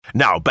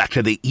Now back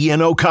to the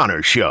Ian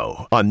O'Connor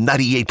Show on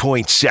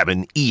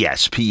 98.7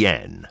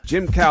 ESPN.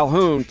 Jim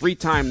Calhoun,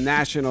 three-time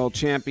national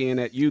champion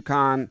at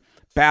UConn,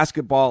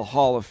 basketball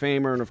Hall of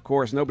Famer, and of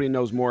course, nobody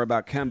knows more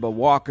about Kemba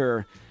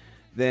Walker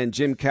than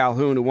Jim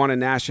Calhoun, who won a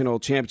national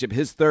championship,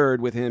 his third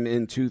with him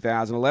in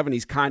 2011.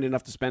 He's kind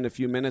enough to spend a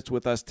few minutes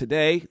with us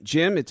today.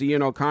 Jim, it's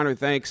Ian O'Connor.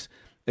 Thanks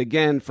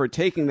again for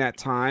taking that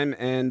time.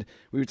 And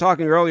we were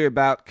talking earlier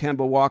about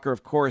Kemba Walker.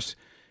 Of course,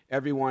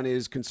 everyone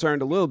is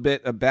concerned a little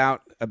bit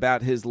about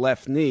his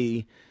left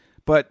knee,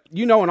 but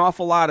you know an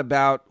awful lot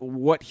about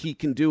what he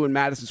can do in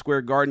Madison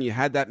Square Garden. You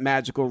had that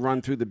magical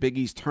run through the Big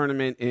East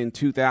tournament in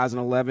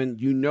 2011.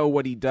 You know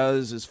what he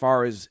does as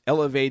far as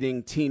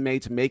elevating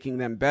teammates, making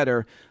them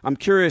better. I'm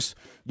curious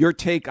your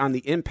take on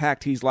the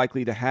impact he's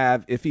likely to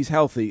have if he's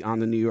healthy on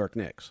the New York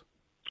Knicks.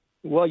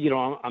 Well, you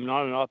know, I'm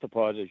not an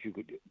orthopod, as you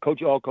could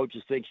coach. All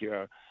coaches think you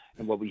are,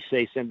 and what we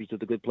say simply to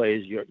the good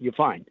players, you're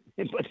fine.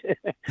 But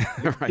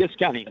Right.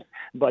 discounting that.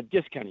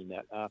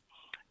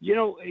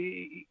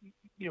 He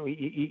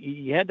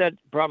had that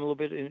problem a little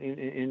bit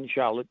in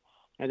Charlotte,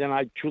 and then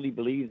I truly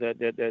believe that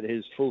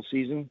his full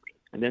season,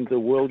 and then the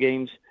World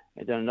Games,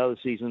 and then another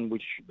season,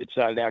 which it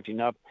started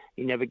acting up.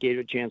 He never gave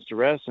it a chance to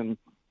rest, and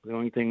the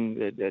only thing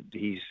that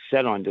he's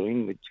set on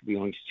doing, which we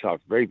only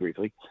talked very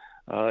briefly,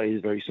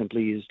 is very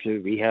simply is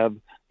to rehab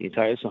the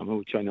entire summer,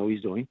 which I know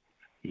he's doing.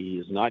 He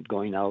is not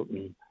going out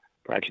and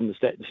practicing the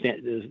step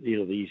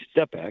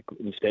back.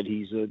 Instead,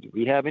 he's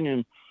rehabbing,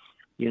 and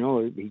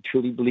he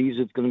truly believes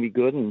it's going to be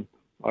good. And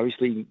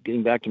obviously,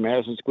 getting back to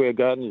Madison Square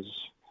Garden is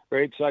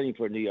very exciting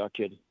for a New York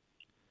kid.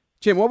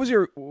 Jim,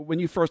 when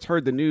you first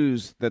heard the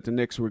news that the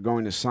Knicks were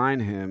going to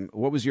sign him,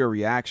 what was your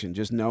reaction,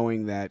 just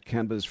knowing that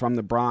Kemba's from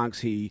the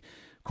Bronx? He,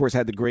 of course,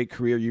 had the great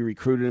career. You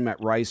recruited him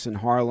at Rice in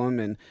Harlem.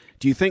 And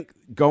do you think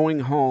going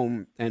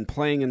home and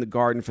playing in the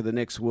Garden for the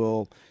Knicks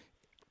will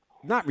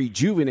not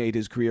rejuvenate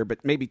his career,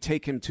 but maybe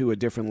take him to a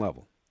different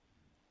level?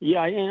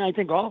 Yeah, and I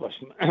think all of us,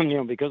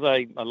 because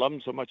I love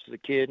him so much as a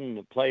kid and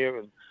a player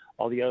and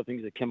all the other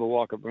things that Kemba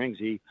Walker brings.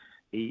 He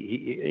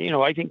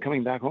I think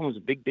coming back home is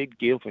a big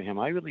deal for him.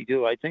 I really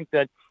do. I think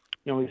that,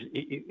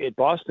 at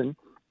Boston,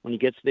 when he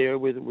gets there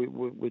with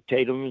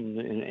Tatum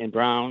and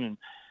Brown and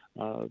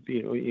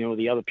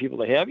the other people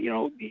they have,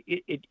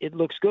 it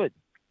looks good.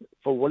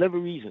 For whatever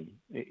reason,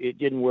 it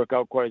didn't work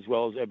out quite as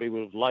well as everybody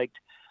would have liked.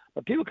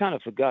 But people kind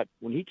of forgot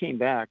when he came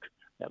back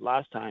that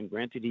last time.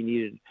 Granted, he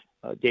needed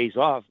days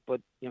off,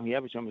 but he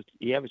averaged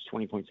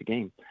 20 points a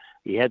game.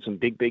 He had some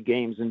big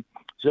games, and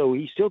so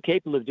he's still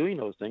capable of doing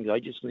those things. I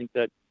just think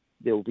that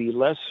there will be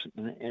less,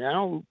 and I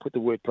don't put the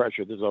word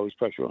pressure. There's always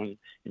pressure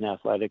in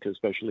athletics,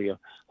 especially a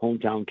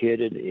hometown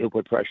kid, and he'll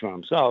put pressure on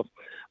himself.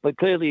 But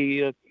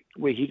clearly,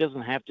 where he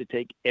doesn't have to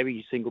take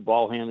every single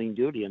ball handling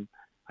duty, and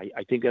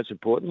I think that's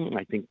important.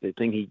 I think the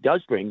thing he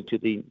does bring to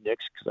the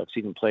Knicks, because I've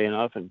seen him play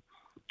enough, and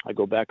I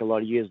go back a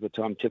lot of years with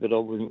Tom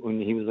Thibodeau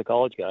when he was a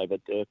college guy, but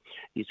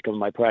he's come to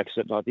my practice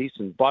at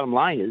Northeastern. Bottom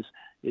line is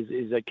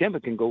that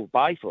Kemba can go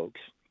by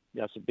folks.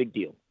 That's a big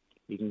deal.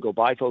 He can go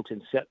by folks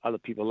and set other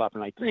people up,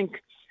 and I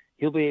think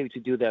he'll be able to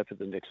do that for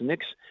the Knicks. The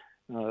Knicks,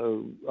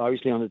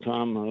 obviously under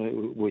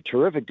Tom, were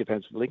terrific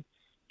defensively,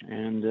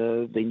 and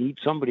they need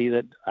somebody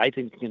that I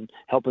think can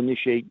help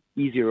initiate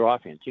easier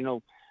offense.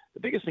 The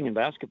biggest thing in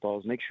basketball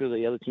is make sure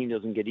the other team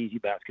doesn't get easy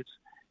baskets,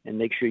 and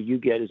make sure you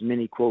get as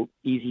many, quote,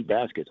 easy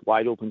baskets,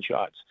 wide open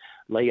shots,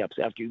 layups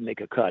after you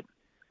make a cut,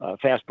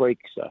 fast break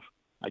stuff.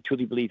 I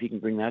truly believe he can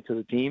bring that to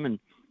the team, and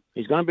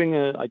he's going to bring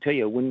a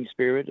winning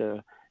spirit.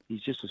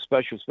 He's just a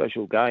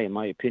special guy, in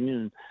my opinion.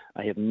 And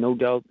I have no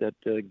doubt that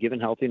given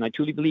healthy, and I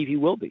truly believe he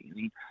will be. I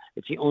mean,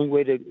 it's the only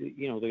way to,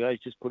 the guy's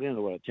just put in a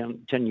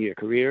 10-year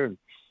career, and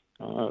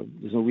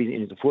there's no reason.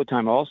 And he's a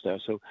 4-time All-Star.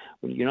 So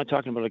when you're not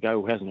talking about a guy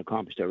who hasn't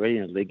accomplished already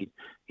in the league,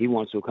 he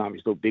wants to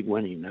accomplish those big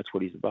winning, and that's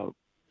what he's about.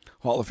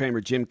 Hall of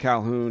Famer Jim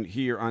Calhoun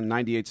here on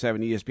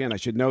 98.7 ESPN. I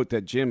should note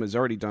that Jim has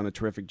already done a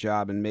terrific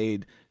job and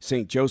made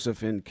St.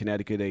 Joseph in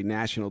Connecticut a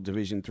national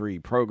Division III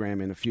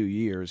program in a few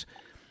years.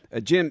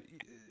 Jim,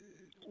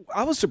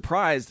 I was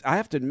surprised. I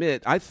have to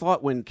admit, I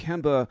thought when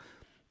Kemba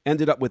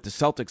ended up with the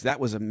Celtics,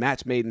 that was a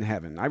match made in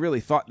heaven. I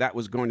really thought that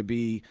was going to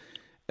be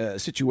a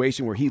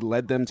situation where he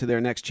led them to their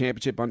next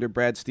championship under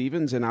Brad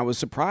Stevens, and I was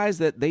surprised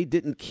that they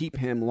didn't keep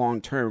him long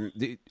term.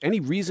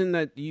 Any reason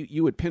that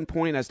you would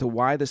pinpoint as to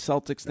why the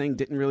Celtics thing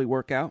didn't really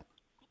work out?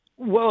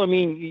 Well, I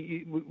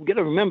mean, we got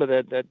to remember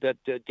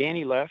that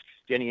Danny left,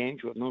 Danny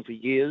Ainge, who I've known for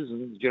years,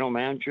 and general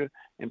manager,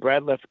 and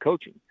Brad left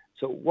coaching.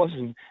 So it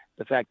wasn't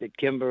the fact that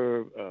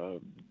Kemba,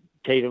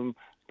 Tatum,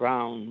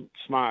 Brown,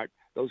 Smart,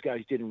 those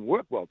guys didn't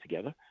work well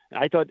together.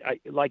 And I thought,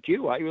 like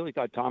you, I really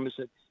thought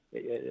Thompson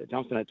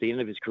at the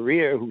end of his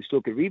career, who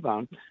still could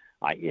rebound,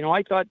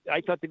 I thought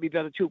they'd be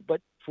better too.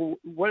 But for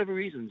whatever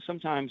reason,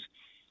 sometimes,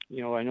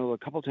 I know a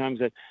couple of times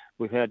that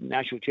we've had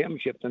national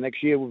championship. The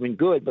next year we've been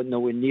good, but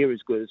nowhere near as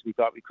good as we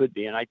thought we could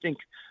be. And I think,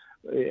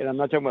 and I'm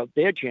not talking about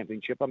their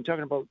championship, I'm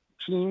talking about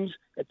teams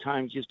at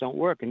times just don't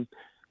work. And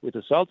with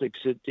the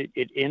Celtics,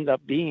 it ended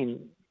up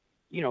being,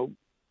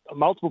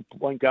 multiple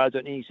point guards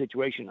in any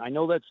situation. I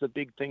know that's the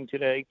big thing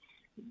today.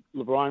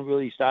 LeBron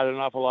really started an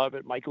awful lot of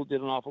it. Michael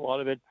did an awful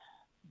lot of it.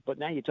 But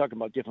now you're talking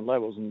about different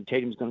levels, and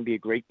Tatum's going to be a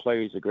great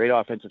player. He's a great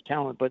offensive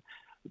talent. But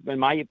in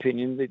my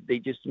opinion, they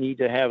just need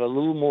to have a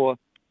little more.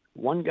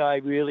 One guy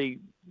really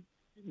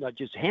not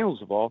just handles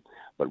the ball,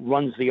 but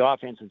runs the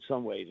offense in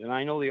some ways. And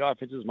I know the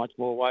offense is much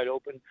more wide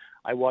open.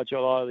 I watch a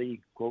lot of the,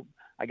 quote,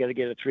 I got to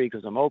get a three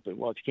because I'm open.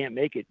 Well, if you can't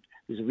make it,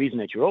 there's a reason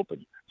that you're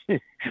open.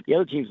 The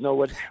other teams know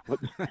what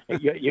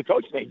your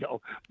coach may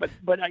know.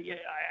 But I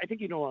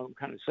think you know what I'm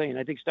kind of saying.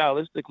 I think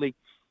stylistically,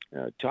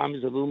 Tom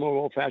is a little more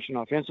old-fashioned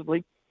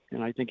offensively,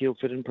 and I think he'll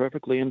fit in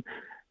perfectly. And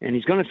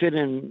he's going to fit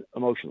in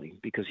emotionally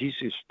because he's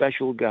a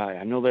special guy.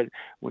 I know that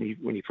when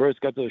he first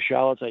got to the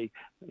Charlotte,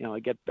 I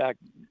get back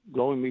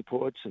glowing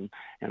reports, and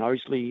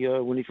obviously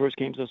when he first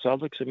came to the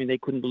Celtics, I mean, they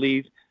couldn't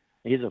believe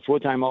he's a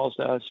four-time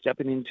All-Star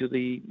stepping into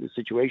the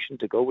situation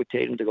to go with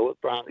Tatum, to go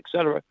with Brown,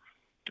 etc.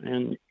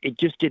 And it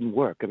just didn't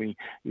work. I mean,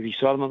 if you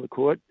saw them on the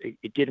court,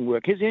 it didn't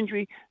work. His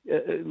injury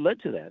led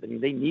to that. I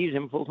mean, they needed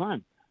him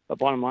full-time. The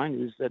bottom line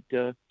is that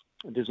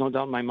there's no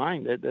doubt in my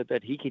mind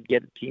that he could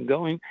get a team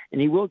going,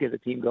 and he will get a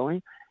team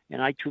going.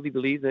 And I truly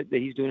believe that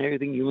he's doing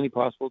everything humanly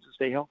possible to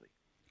stay healthy.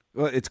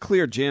 Well, it's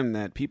clear, Jim,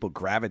 that people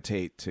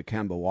gravitate to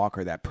Kemba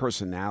Walker. That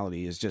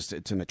personality it's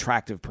an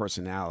attractive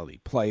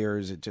personality.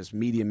 Players, just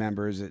media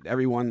members,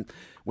 everyone.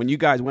 When you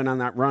guys went on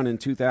that run in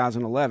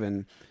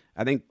 2011,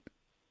 I think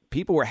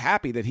people were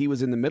happy that he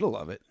was in the middle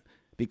of it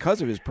because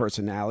of his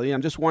personality.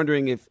 I'm just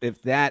wondering if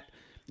that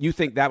you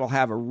think that will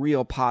have a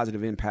real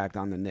positive impact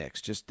on the Knicks,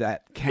 just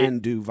that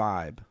can-do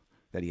vibe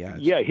that he has.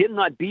 Yeah, him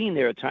not being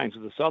there at times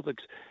with the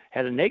Celtics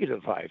had a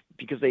negative vibe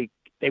because they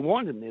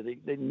wanted him there.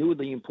 They knew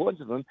the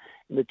importance of him,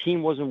 and the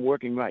team wasn't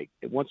working right.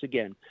 And once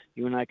again,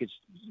 you and I could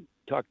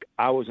talk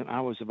hours and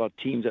hours about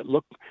teams that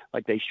look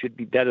like they should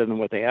be better than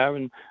what they are,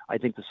 and I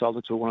think the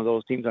Celtics were one of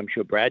those teams. I'm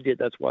sure Brad did.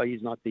 That's why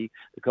he's not the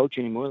coach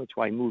anymore. That's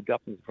why he moved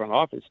up in the front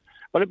office.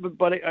 But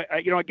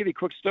I'll give you a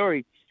quick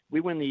story. We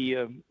win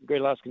the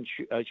Great Alaskan,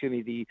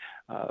 we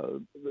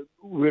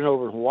went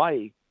over in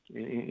Hawaii,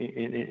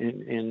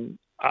 and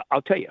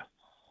I'll tell you,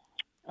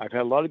 I've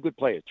had a lot of good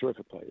players,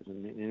 terrific players.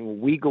 And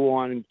when we go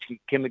on and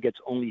Kemba gets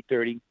only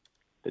 30,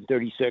 then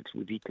 36,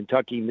 we beat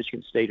Kentucky,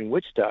 Michigan State, and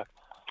Wichita.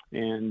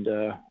 And,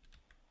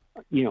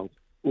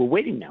 we're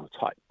waiting now. It's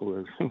hot.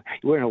 We're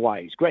in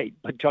Hawaii. It's great.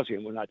 But trust me,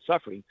 we're not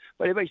suffering.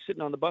 But everybody's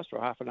sitting on the bus for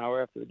half an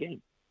hour after the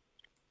game.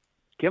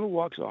 Kemba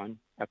walks on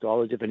after all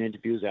the different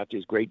interviews, after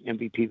his great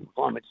MVP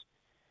performance.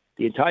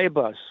 The entire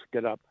bus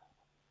got up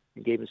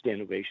and gave him a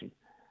standing ovation.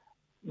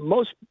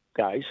 Most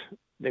guys,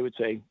 they would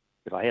say,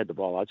 if I had the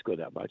ball, I'd score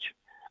that much.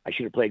 I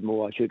should have played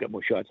more. I should have got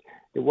more shots.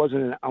 There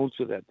wasn't an ounce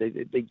of that.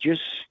 They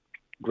just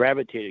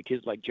gravitated.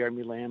 Kids like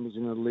Jeremy Lamb was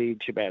in the league,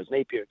 Shabazz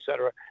Napier, et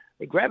cetera.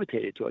 They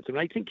gravitated towards him.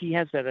 And I think he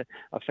has that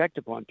effect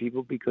upon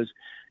people because,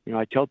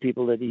 I tell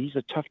people that he's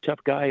a tough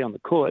guy on the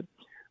court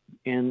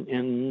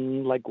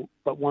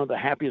but one of the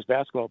happiest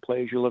basketball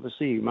players you'll ever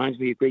see. He reminds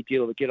me a great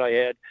deal of a kid I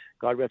had,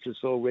 God rest his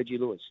soul, Reggie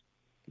Lewis.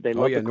 They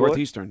love the court.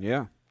 Northeastern,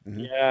 yeah. Mm-hmm.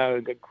 Yeah,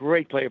 a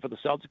great player for the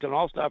Celtics, an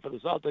all-star for the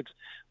Celtics.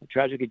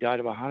 Tragically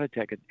died of a heart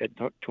attack at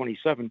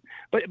 27.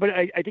 But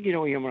I think you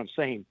know what I'm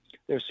saying.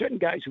 There are certain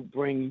guys who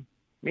bring,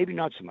 maybe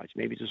not so much,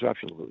 maybe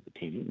disruption to the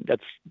team.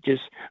 That's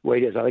just the way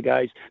it is. Other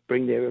guys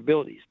bring their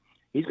abilities.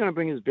 He's going to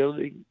bring his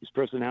ability, his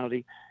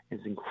personality, and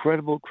his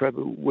incredible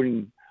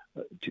winning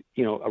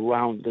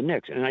around the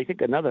Knicks. And I think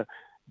another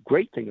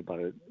great thing about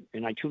it,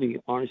 and I truly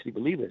honestly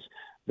believe this,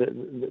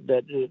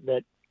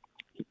 that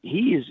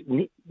he is,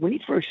 when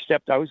he first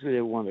stepped, I was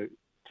there one of the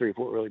 3 or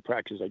 4 early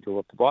practices. I drove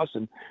up to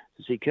Boston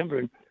to see Kemba,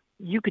 and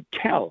you could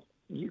tell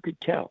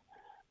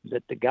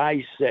that the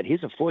guy said,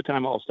 he's a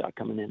 4-time All-Star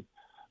coming in.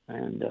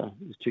 And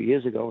it was 2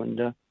 years ago.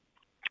 And I'll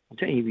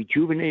tell you, he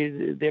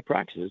rejuvenated their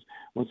practices.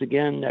 Once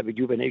again, that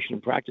rejuvenation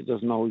in practice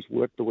doesn't always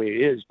work the way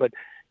it is, but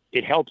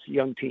it helps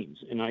young teams.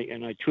 And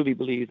I truly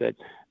believe that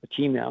a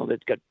team now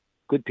that's got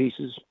good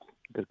pieces,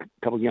 got a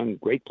couple of young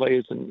great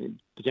players, and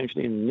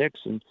potentially in the Knicks,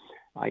 and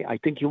I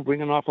think he'll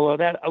bring an awful lot of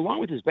that,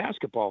 along with his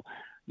basketball.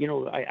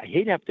 I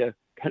hate to have to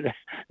kind of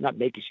not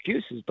make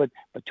excuses, but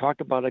talk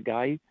about a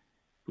guy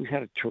who's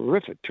had a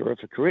terrific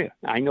career.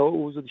 I know it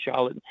was with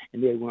Charlotte,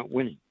 and they weren't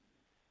winning.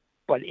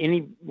 But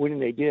any winning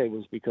they did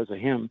was because of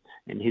him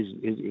and his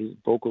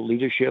vocal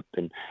leadership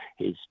and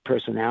his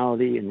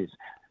personality and his,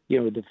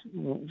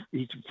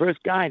 he's the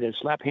first guy to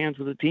slap hands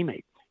with a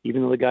teammate,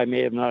 even though the guy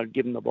may have not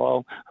given the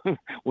ball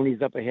when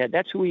he's up ahead.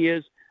 That's who he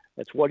is.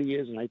 That's what he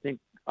is. And I think,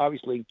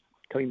 obviously,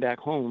 coming back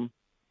home,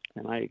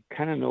 and I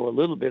kind of know a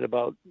little bit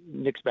about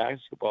Knicks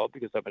basketball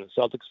because I've been a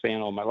Celtics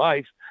fan all my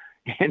life,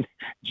 and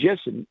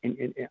just in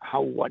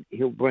what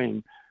he'll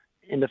bring.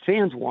 And the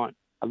fans want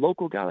a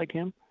local guy like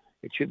him.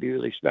 It should be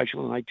really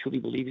special, and I truly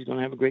believe he's going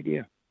to have a great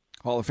year.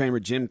 Hall of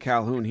Famer Jim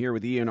Calhoun here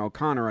with Ian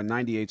O'Connor on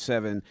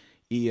 98.7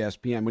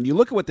 ESPN. When you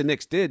look at what the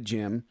Knicks did,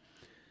 Jim,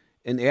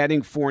 in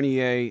adding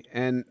Fournier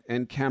and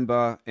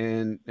Kemba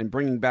and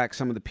bringing back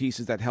some of the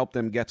pieces that helped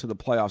them get to the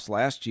playoffs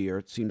last year,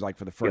 it seems like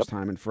for the first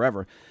time in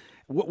forever,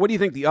 What do you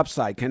think the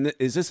upside?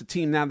 Is this a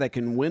team now that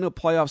can win a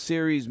playoff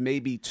series,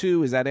 maybe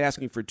two? Is that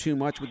asking for too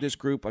much with this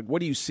group? Like, what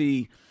do you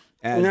see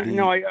as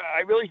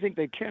I really think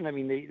they can. I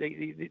mean,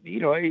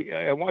 they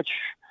I watch.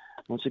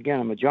 Once again,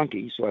 I'm a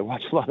junkie, so I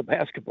watch a lot of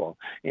basketball,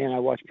 and I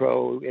watch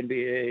pro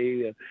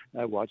NBA.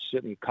 I watch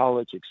certainly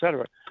college,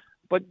 etc.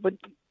 But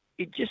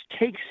it just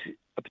takes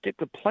a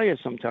particular player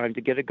sometime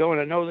to get it going.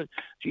 I know that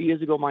 2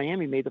 years ago,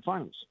 Miami made the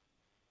finals,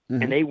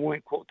 and they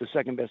weren't, quote, the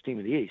second best team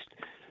in the East.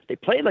 They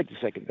played like the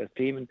second best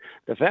team, and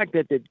the fact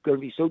that they're going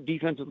to be so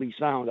defensively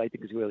sound, I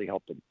think, has really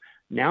helped them.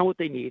 Now what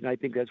they need, and I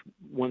think that's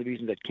one of the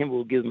reasons that Kemba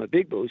will give them a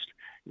big boost,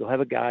 you'll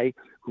have a guy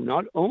who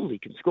not only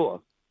can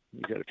score,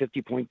 he's had a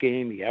 50-point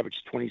game, he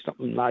averaged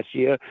 20-something last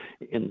year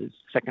in the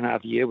second half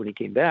of the year when he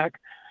came back.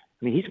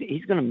 I mean,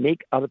 he's going to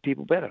make other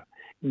people better,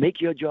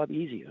 make your job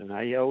easier. And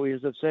I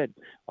always have said,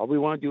 all we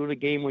want to do in a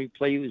game when we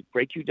play is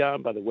break you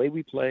down by the way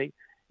we play.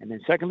 And then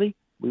secondly,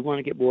 we want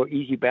to get more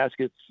easy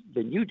baskets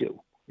than you do.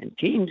 And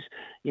teams,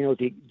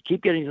 to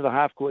keep getting to the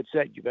half-court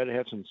set, you better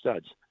have some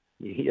studs.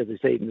 As they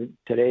say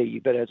today, you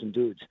better have some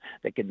dudes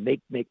that can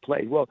make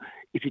plays. Well,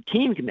 if your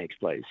team can make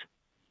plays,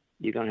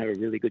 you're going to have a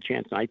really good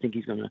chance. And I think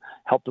he's going to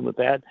help them with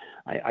that.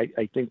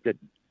 I think that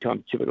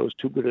Tom Thibodeau's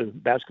too good a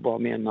basketball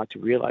man not to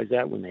realize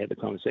that when they had the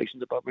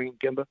conversations about bringing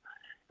Kemba.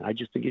 And I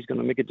just think he's going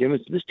to make a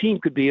difference. This team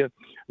could be a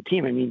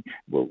team. I mean,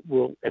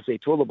 will as they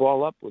throw the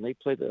ball up, when they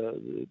play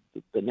the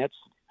Nets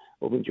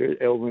over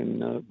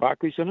in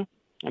Barclays Center,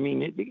 I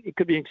mean, it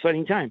could be an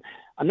exciting time.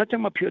 I'm not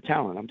talking about pure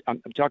talent.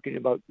 I'm talking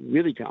about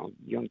really talented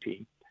young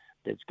team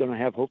that's going to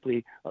have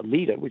hopefully a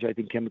leader, which I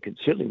think Kemba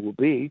certainly will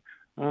be,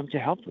 to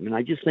help them. And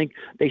I just think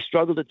they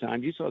struggled at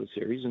times. You saw the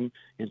series and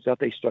stuff.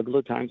 They struggled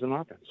at times on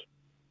offense.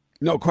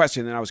 No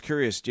question. And I was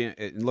curious,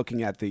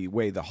 looking at the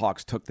way the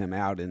Hawks took them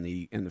out in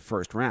the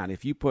first round.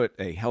 If you put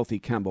a healthy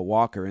Kemba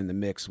Walker in the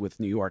mix with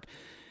New York,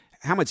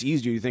 how much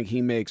easier do you think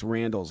he makes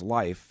Randall's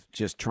life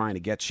just trying to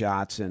get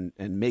shots and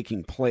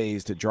making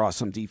plays to draw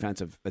some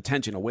defensive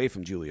attention away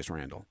from Julius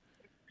Randle?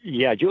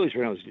 Yeah, Julius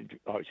Randle is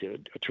obviously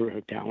a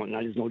terrific talent.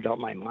 And there's no doubt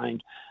in my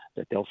mind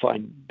that they'll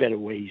find better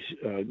ways,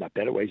 not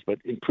better ways, but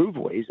improved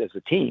ways as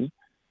a team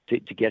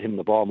to get him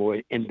the ball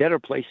more in better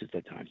places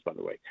at times, by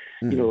the way.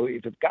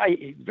 If a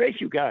guy, very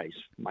few guys,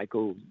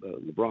 Michael,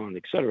 LeBron,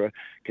 et cetera,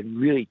 can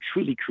really,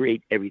 truly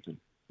create everything.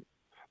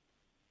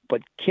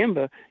 But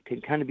Kemba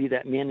can kind of be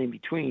that man in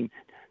between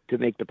to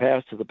make the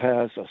pass to the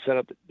pass or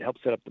help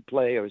set up the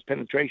play, or his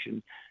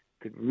penetration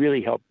could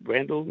really help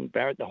Randall and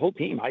Barrett, the whole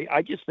team.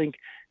 I just think,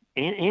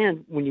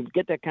 and when you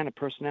get that kind of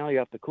personality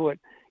off the court,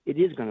 it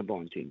is going to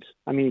bond teams.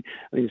 I mean,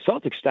 the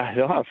Celtics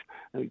started off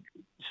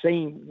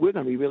saying we're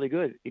going to be really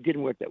good. It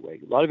didn't work that way.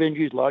 A lot of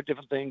injuries, a lot of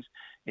different things,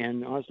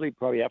 and honestly,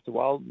 probably after a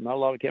while, not a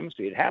lot of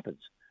chemistry. It happens.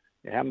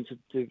 It happens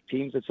to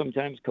teams that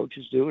sometimes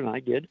coaches do, and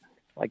I did.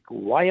 Like,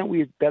 why aren't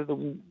we better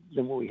than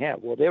what we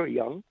have? Well, they were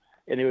young,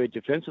 and they were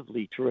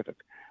defensively terrific.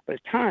 But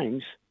at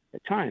times,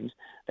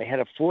 they had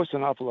to force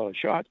an awful lot of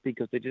shots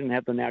because they didn't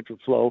have the natural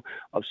flow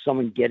of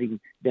someone getting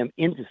them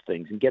into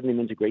things and getting them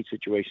into great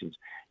situations.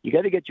 You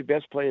got to get your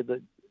best player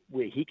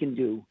where he can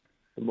do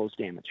the most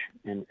damage,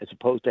 and as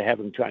opposed to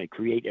having him trying to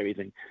create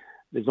everything.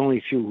 There's only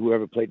a few who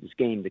ever played this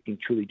game that can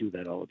truly do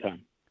that all the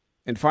time.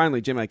 And finally,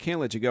 Jim, I can't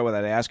let you go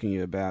without asking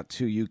you about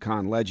two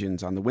UConn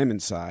legends on the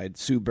women's side,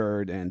 Sue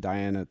Bird and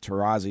Diana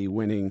Taurasi,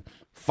 winning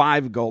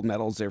 5 gold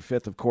medals, their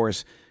 5th, of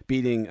course,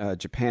 beating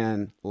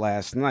Japan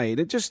last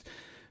night. And just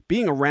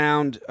being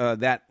around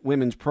that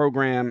women's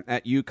program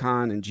at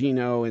UConn and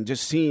Gino, and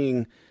just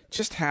seeing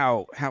just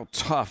how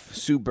tough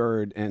Sue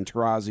Bird and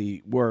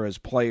Taurasi were as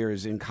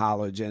players in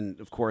college and,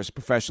 of course,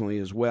 professionally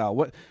as well.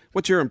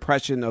 What's your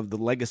impression of the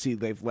legacy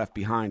they've left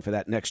behind for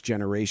that next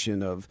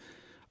generation of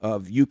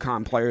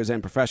UConn players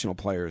and professional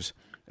players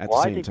at the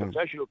same time? I think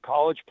professional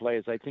college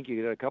players, I think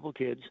you get a couple of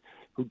kids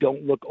who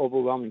don't look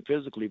overwhelming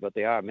physically, but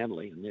they are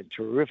mentally, and they're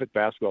terrific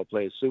basketball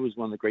players. Sue is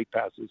one of the great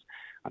passers.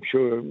 I'm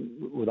sure,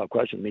 without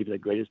question, maybe the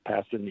greatest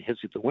passer in the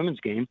history of the women's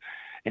game.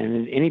 And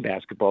in any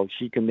basketball,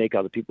 she can make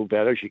other people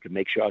better. She can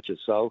make shots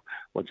herself.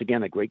 Once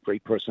again, a great,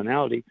 great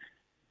personality.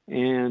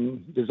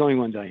 And there's only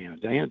one Diana.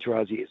 Diana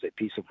Taurasi is a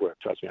piece of work,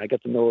 trust me. I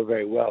got to know her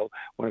very well.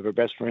 One of her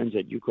best friends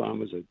at UConn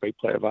was a great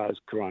player of ours,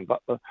 Karan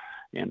Butler.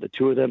 And the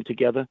two of them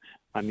together,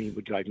 I mean,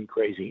 would drive me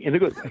crazy in a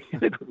good way.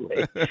 In a good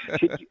way.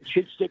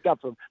 She'd stick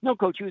up for him. No,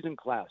 coach, he was in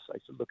class. I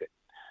said, look,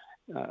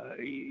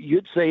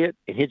 you'd say it,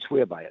 and he'd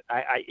swear by it.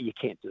 You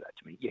can't do that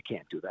to me. You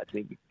can't do that to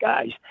me,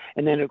 guys.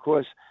 And then, of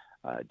course,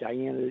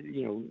 Diana,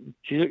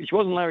 she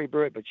wasn't Larry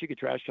Bird, but she could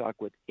trash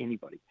talk with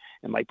anybody.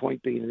 And my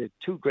point being, they're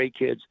two great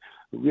kids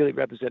who really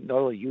represent not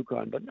only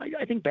UConn, but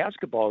I think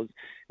basketball,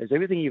 as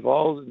everything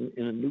evolves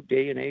in a new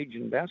day and age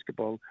in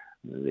basketball,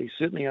 they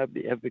certainly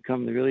have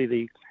become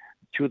really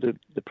two of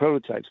the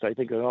prototypes that I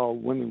think that all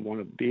women want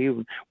to be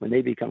when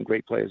they become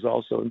great players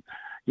also. And,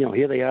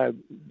 here they are.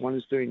 One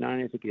is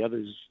 39, I think the other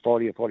is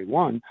 40 or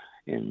 41,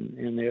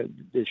 and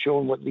they're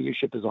showing what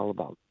leadership is all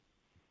about.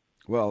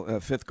 Well,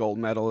 fifth gold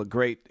medal,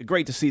 great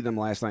to see them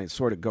last night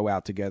sort of go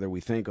out together,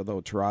 we think,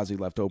 although Taurasi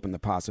left open the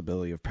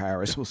possibility of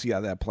Paris. We'll see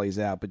how that plays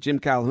out. But Jim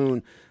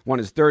Calhoun won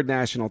his third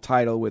national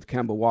title with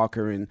Kemba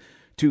Walker in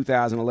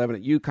 2011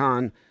 at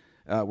UConn.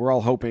 We're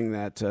all hoping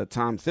that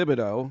Tom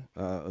Thibodeau,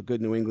 a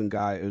good New England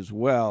guy as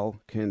well,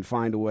 can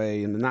find a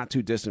way in the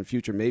not-too-distant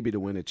future maybe to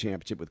win a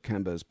championship with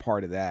Kemba as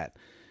part of that.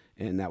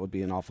 And that would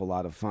be an awful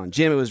lot of fun.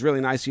 Jim, it was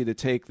really nice of you to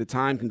take the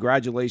time.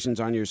 Congratulations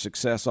on your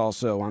success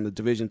also on the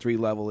Division III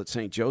level at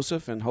St.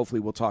 Joseph, and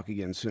hopefully we'll talk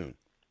again soon.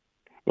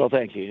 Well,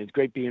 thank you. It's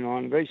great being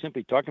on. Very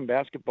simply, talking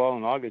basketball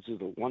in August is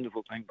a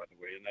wonderful thing, by the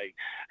way.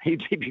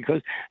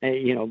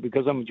 And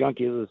because I'm a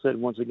junkie, as I said,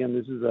 once again,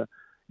 this is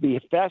be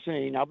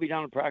fascinating. I'll be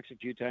down to practice a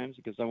few times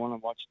because I want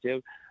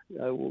to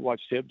watch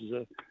Tibbs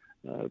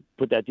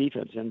put that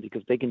defense in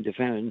because they can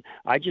defend. And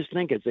I just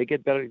think as they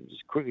get better,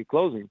 just quickly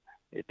closing,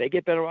 if they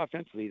get better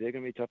offensively, they're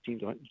going to be a tough team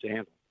to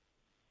handle.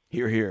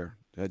 Hear, hear.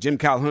 Jim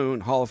Calhoun,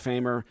 Hall of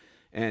Famer.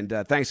 And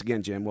thanks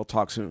again, Jim. We'll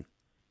talk soon.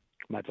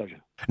 My pleasure.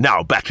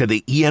 Now back to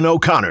the Ian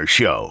O'Connor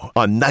Show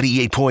on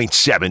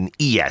 98.7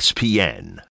 ESPN.